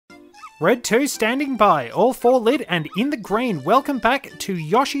Red 2 standing by, all 4 lit and in the green. Welcome back to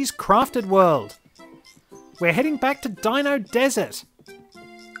Yoshi's Crafted World. We're heading back to Dino Desert.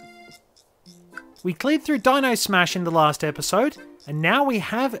 We cleared through Dino Smash in the last episode, and now we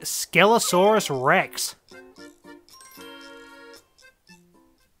have Skelesaurus Rex.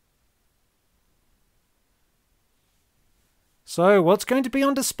 So, what's going to be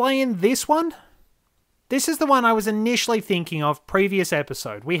on display in this one? This is the one I was initially thinking of previous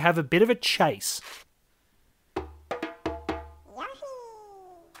episode. We have a bit of a chase.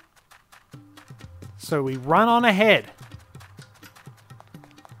 So we run on ahead.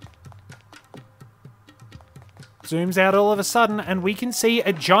 Zooms out all of a sudden and we can see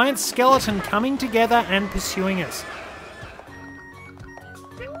a giant skeleton coming together and pursuing us.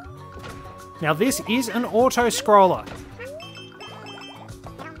 Now this is an auto-scroller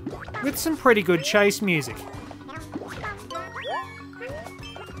with some pretty good chase music.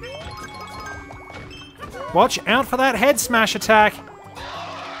 Watch out for that head smash attack.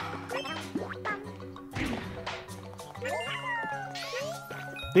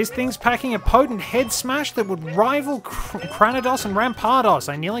 This thing's packing a potent head smash that would rival Cranidos and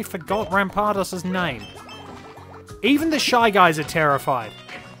Rampardos. I nearly forgot Rampardos' name. Even the Shy Guys are terrified.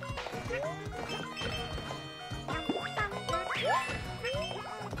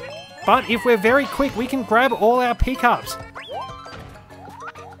 But if we're very quick, we can grab all our pickups.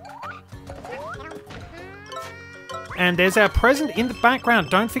 And there's our present in the background.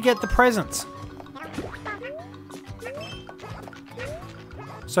 Don't forget the presents.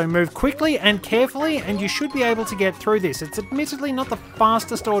 So move quickly and carefully and you should be able to get through this. It's admittedly not the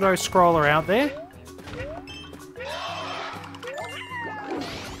fastest auto-scroller out there.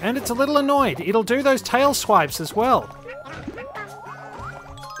 And it's a little annoyed. It'll do those tail swipes as well.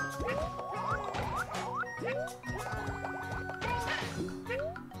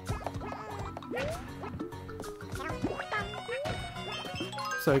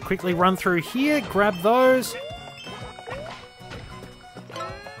 So quickly run through here, grab those.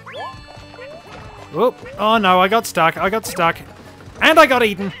 Oop. Oh no, I got stuck. And I got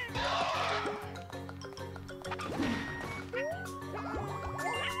eaten.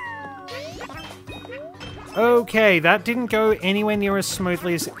 Okay, that didn't go anywhere near as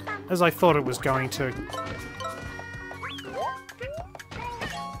smoothly as I thought it was going to.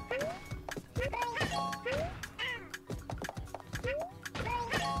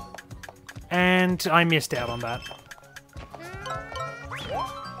 And I missed out on that.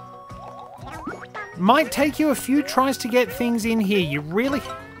 Might take you a few tries to get things in here. You really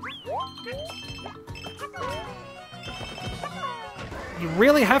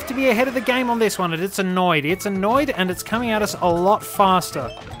have to be ahead of the game on this one. And it's annoyed. It's annoyed and it's coming at us a lot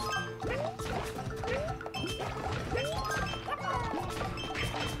faster.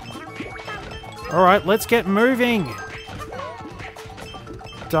 Alright, let's get moving.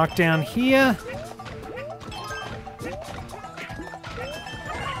 Duck down here.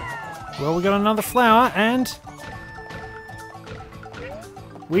 Well, we got another flower, and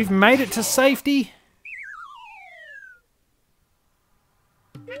we've made it to safety.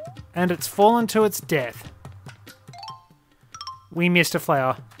 And it's fallen to its death. We missed a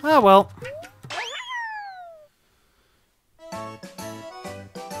flower. Oh well.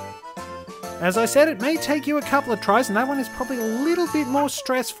 As I said, it may take you a couple of tries, and that one is probably a little bit more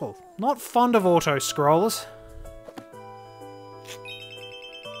stressful. Not fond of auto-scrollers.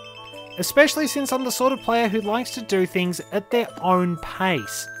 Especially since I'm the sort of player who likes to do things at their own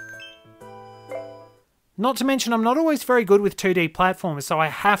pace. Not to mention I'm not always very good with 2D platformers, so I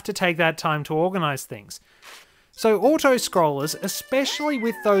have to take that time to organise things. So auto-scrollers, especially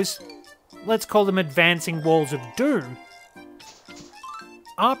with those, let's call them advancing walls of doom,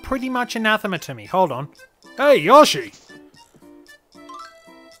 are pretty much anathema to me. Hold on. Hey Yoshi!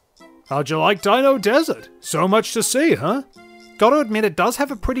 How'd you like Dino Desert? So much to see, huh? Gotta admit, it does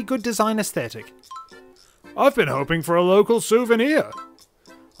have a pretty good design aesthetic. I've been hoping for a local souvenir.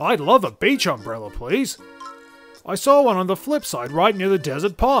 I'd love a beach umbrella, please. I saw one on the flip side right near the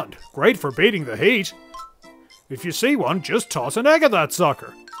desert pond. Great for beating the heat. If you see one, just toss an egg at that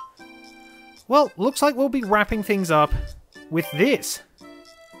sucker. Well, looks like we'll be wrapping things up with this.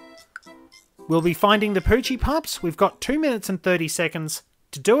 We'll be finding the Poochie Pups. We've got 2 minutes and 30 seconds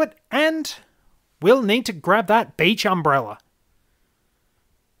to do it, and we'll need to grab that beach umbrella.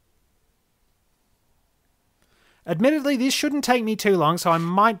 Admittedly, this shouldn't take me too long, so I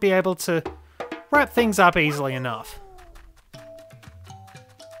might be able to wrap things up easily enough.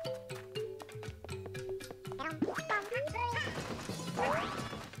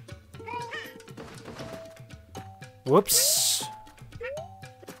 Whoops.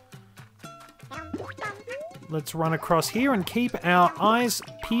 Let's run across here and keep our eyes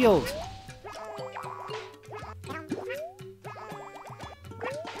peeled.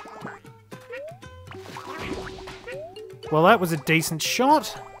 Well, that was a decent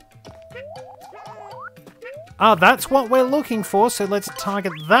shot. Ah, that's what we're looking for, so let's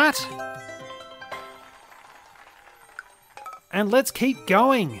target that. And let's keep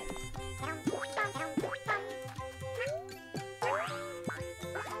going.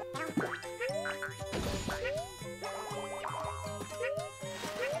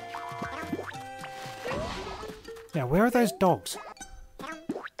 Now, where are those dogs?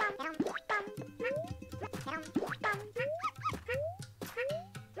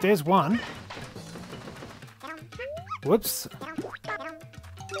 There's one. Whoops.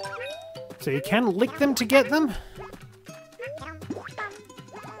 So you can lick them to get them?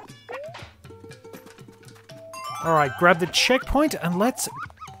 Alright, grab the checkpoint and let's...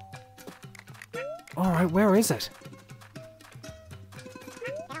 Alright, where is it?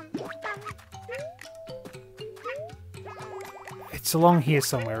 It's along here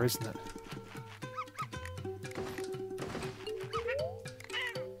somewhere, isn't it?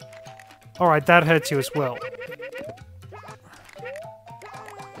 Alright, that hurts you as well.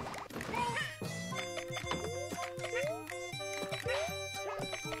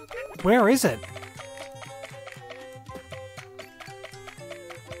 Where is it?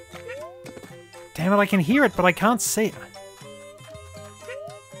 Damn it, I can hear it, but I can't see it.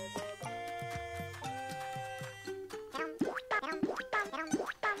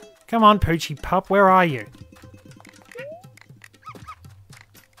 Come on, Poochie Pup, where are you?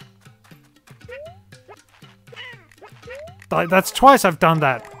 That's twice I've done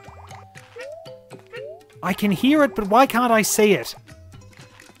that. I can hear it, but why can't I see it?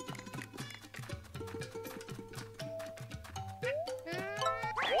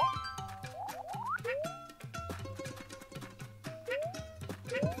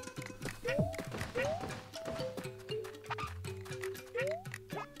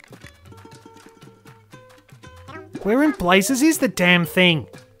 Where in blazes is the damn thing?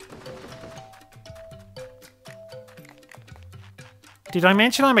 Did I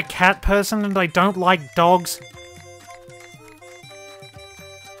mention I'm a cat person and I don't like dogs?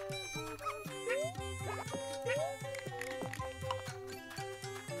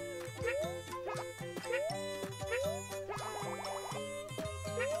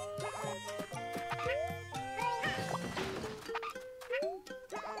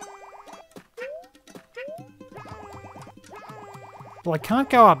 Well, I can't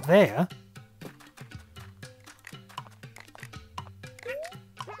go up there.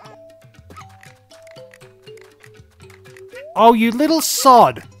 Oh, you little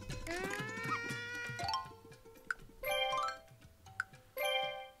sod!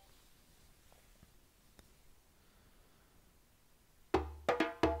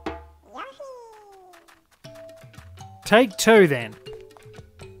 Take two, then.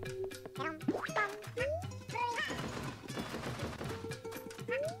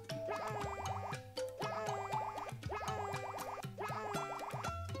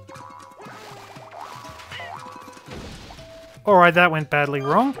 Alright, that went badly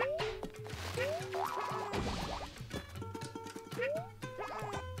wrong.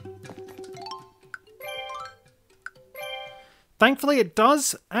 Thankfully, it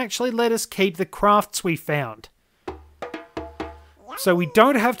does actually let us keep the crafts we found. So we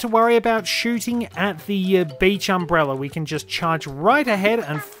don't have to worry about shooting at the beach umbrella. We can just charge right ahead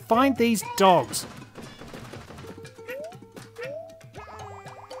and find these dogs.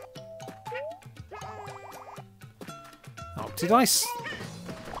 Oh, did I...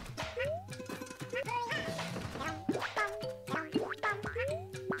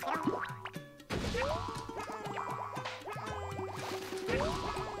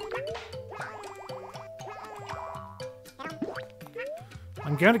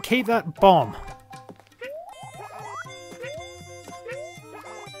 I'm going to keep that bomb.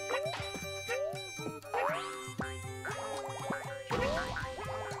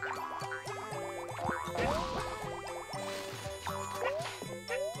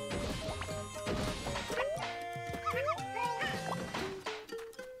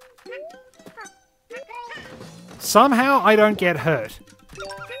 Somehow I don't get hurt.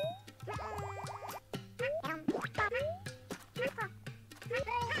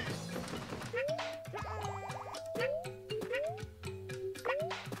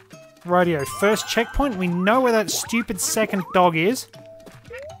 Rightio, first checkpoint. We know where that stupid second dog is.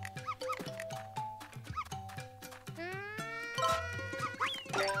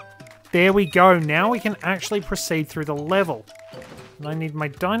 There we go. Now we can actually proceed through the level. And I need my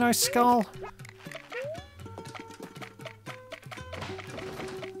dino skull.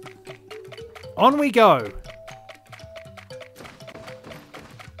 On we go.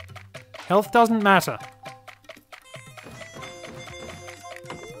 Health doesn't matter.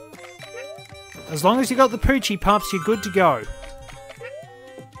 As long as you got the Poochie Pups, you're good to go.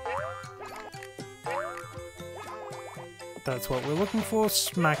 That's what we're looking for.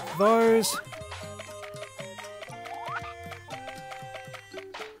 Smack those.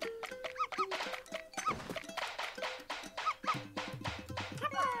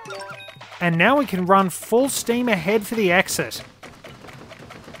 And now we can run full steam ahead for the exit.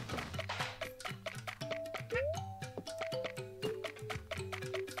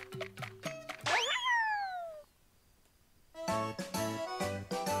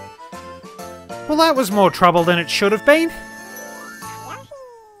 Well, that was more trouble than it should have been.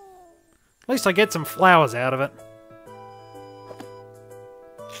 At least I get some flowers out of it.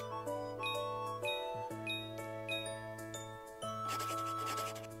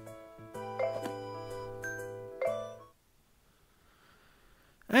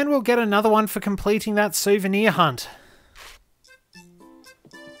 And we'll get another one for completing that souvenir hunt.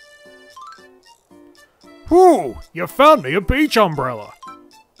 Whew! You found me a beach umbrella.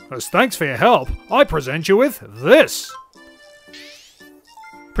 As thanks for your help, I present you with this.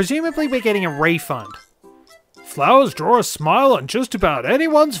 Presumably we're getting a refund. Flowers draw a smile on just about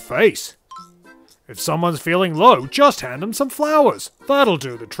anyone's face. If someone's feeling low, just hand them some flowers. That'll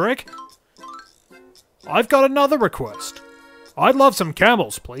do the trick. I've got another request. I'd love some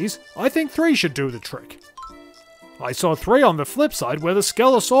camels, please. I think 3 should do the trick. I saw 3 on the flip side where the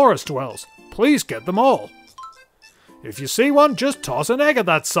Skelesaurus dwells. Please get them all. If you see one, just toss an egg at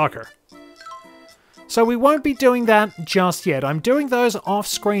that sucker. So we won't be doing that just yet. I'm doing those off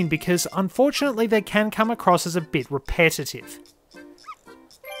screen because unfortunately they can come across as a bit repetitive.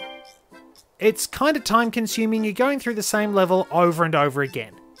 It's kind of time consuming. You're going through the same level over and over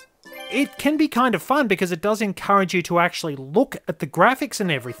again. It can be kind of fun because it does encourage you to actually look at the graphics and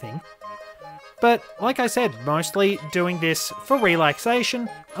everything. But like I said, mostly doing this for relaxation,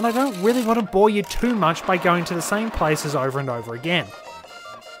 and I don't really want to bore you too much by going to the same places over and over again.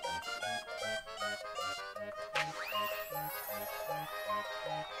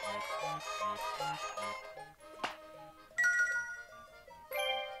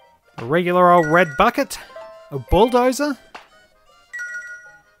 A regular old red bucket, a bulldozer,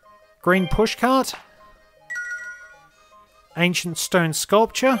 green pushcart, ancient stone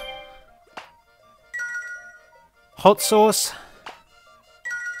sculpture, hot sauce,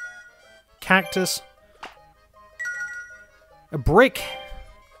 cactus, a brick,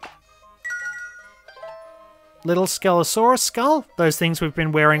 little Skelesaurus skull, those things we've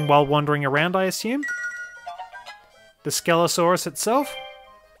been wearing while wandering around, I assume, the Skelesaurus itself,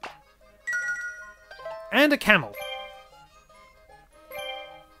 and a camel.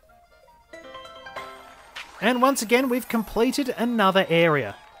 And once again, we've completed another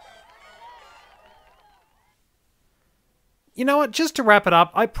area. You know what, just to wrap it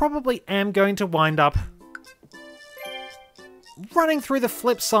up, I probably am going to wind up running through the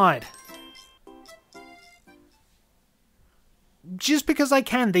flip side. Just because I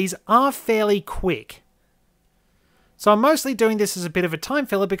can, these are fairly quick. So I'm mostly doing this as a bit of a time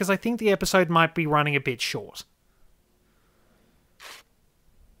filler because I think the episode might be running a bit short.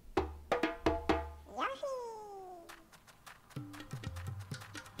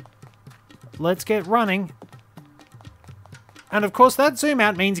 Let's get running. And of course that zoom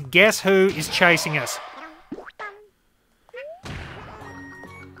out means guess who is chasing us?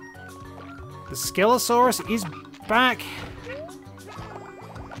 The Skelesaurus is back.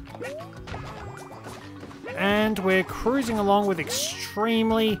 And we're cruising along with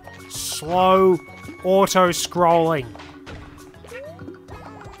extremely slow auto-scrolling.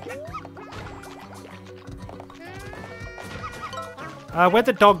 Where'd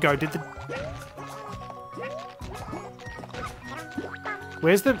the dog go?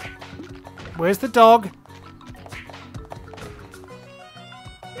 Where's the dog?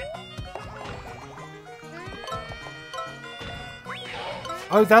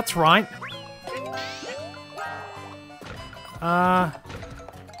 Oh, that's right. I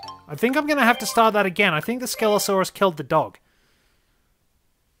think I'm gonna have to start that again. I think the Skelesaurus killed the dog.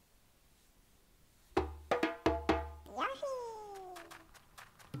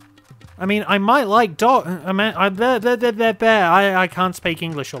 I mean, I might like dog. I can't speak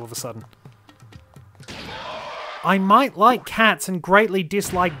English all of a sudden. I might like cats and greatly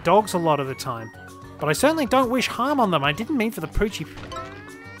dislike dogs a lot of the time, but I certainly don't wish harm on them. I didn't mean for the Poochie.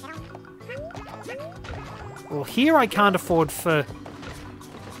 Well, here I can't afford for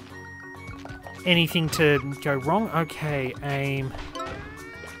anything to go wrong. Okay, aim.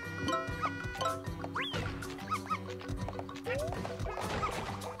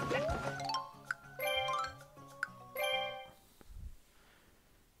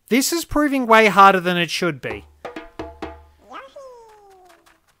 This is proving way harder than it should be.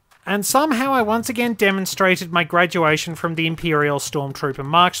 And somehow I once again demonstrated my graduation from the Imperial Stormtrooper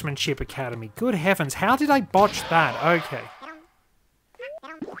Marksmanship Academy. Good heavens, how did I botch that? Okay.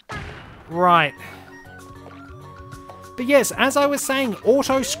 Right. But yes, as I was saying,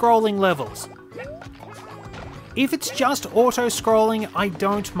 auto-scrolling levels. If it's just auto-scrolling, I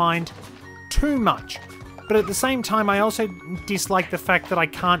don't mind too much. But at the same time, I also dislike the fact that I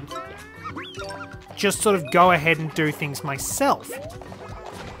can't just sort of go ahead and do things myself.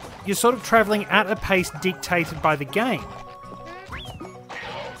 You're sort of travelling at a pace dictated by the game,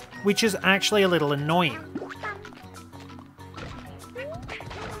 which is actually a little annoying.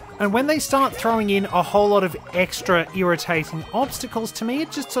 And when they start throwing in a whole lot of extra irritating obstacles, to me it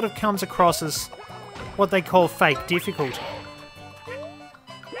just sort of comes across as what they call fake difficulty.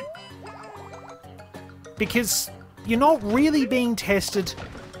 Because you're not really being tested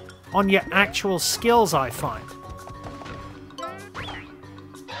on your actual skills, I find.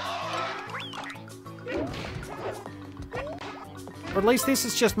 Or at least this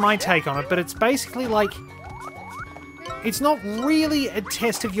is just my take on it, but it's basically like... It's not really a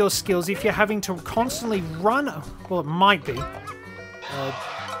test of your skills if you're having to constantly run... Well, it might be.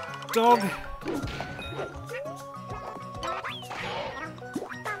 Dog...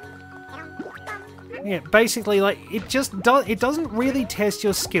 Yeah, basically, like, it doesn't really test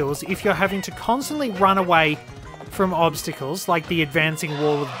your skills if you're having to constantly run away from obstacles, like the advancing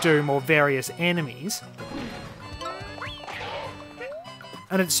wall of doom or various enemies.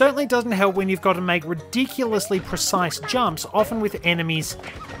 And it certainly doesn't help when you've got to make ridiculously precise jumps, often with enemies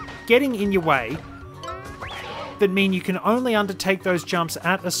getting in your way, that mean you can only undertake those jumps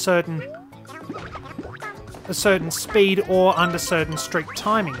at a certain speed or under certain strict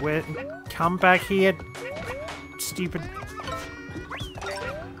timing. Where, come back here, stupid.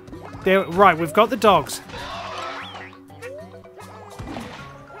 There, right, we've got the dogs.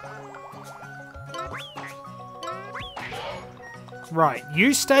 Right,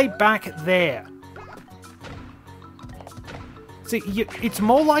 you stay back there. See, it's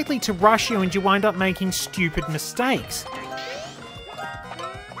more likely to rush you and you wind up making stupid mistakes.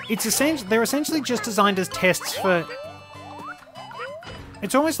 They're essentially just designed as tests for...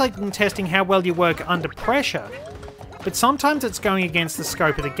 It's almost like testing how well you work under pressure, but sometimes it's going against the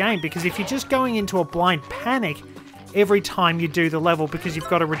scope of the game, because if you're just going into a blind panic every time you do the level because you've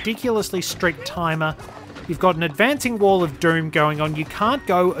got a ridiculously strict timer, you've got an advancing wall of doom going on, you can't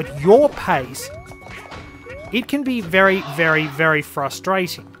go at your pace, it can be very, very, very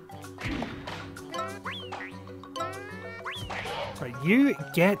frustrating. So you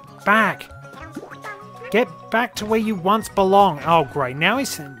get back. Get back to where you once belong. Oh, great. Now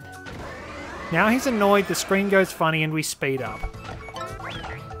he's annoyed, the screen goes funny, and we speed up.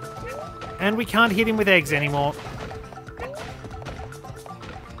 And we can't hit him with eggs anymore.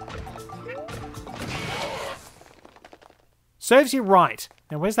 Serves you right.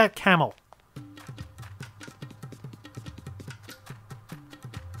 Now, where's that camel?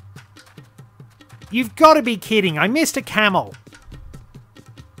 You've got to be kidding. I missed a camel.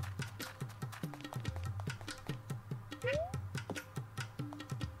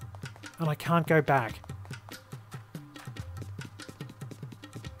 And I can't go back.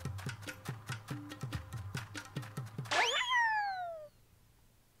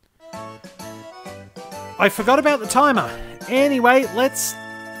 I forgot about the timer. Anyway, let's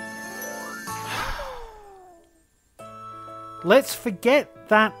forget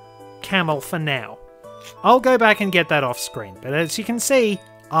that camel for now. I'll go back and get that off screen. But as you can see,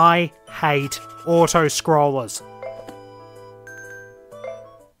 I hate auto-scrollers.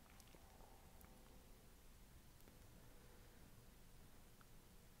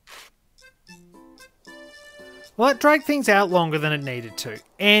 Well, that dragged things out longer than it needed to.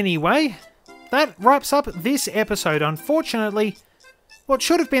 Anyway, that wraps up this episode. Unfortunately, what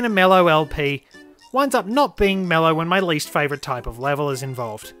should have been a mellow LP winds up not being mellow when my least favourite type of level is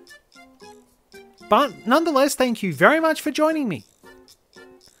involved. But nonetheless, thank you very much for joining me.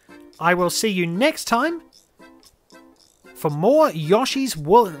 I will see you next time for more Yoshi's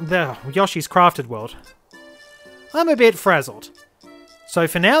Crafted World. I'm a bit frazzled. So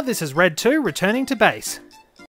for now, this is Red 2 returning to base.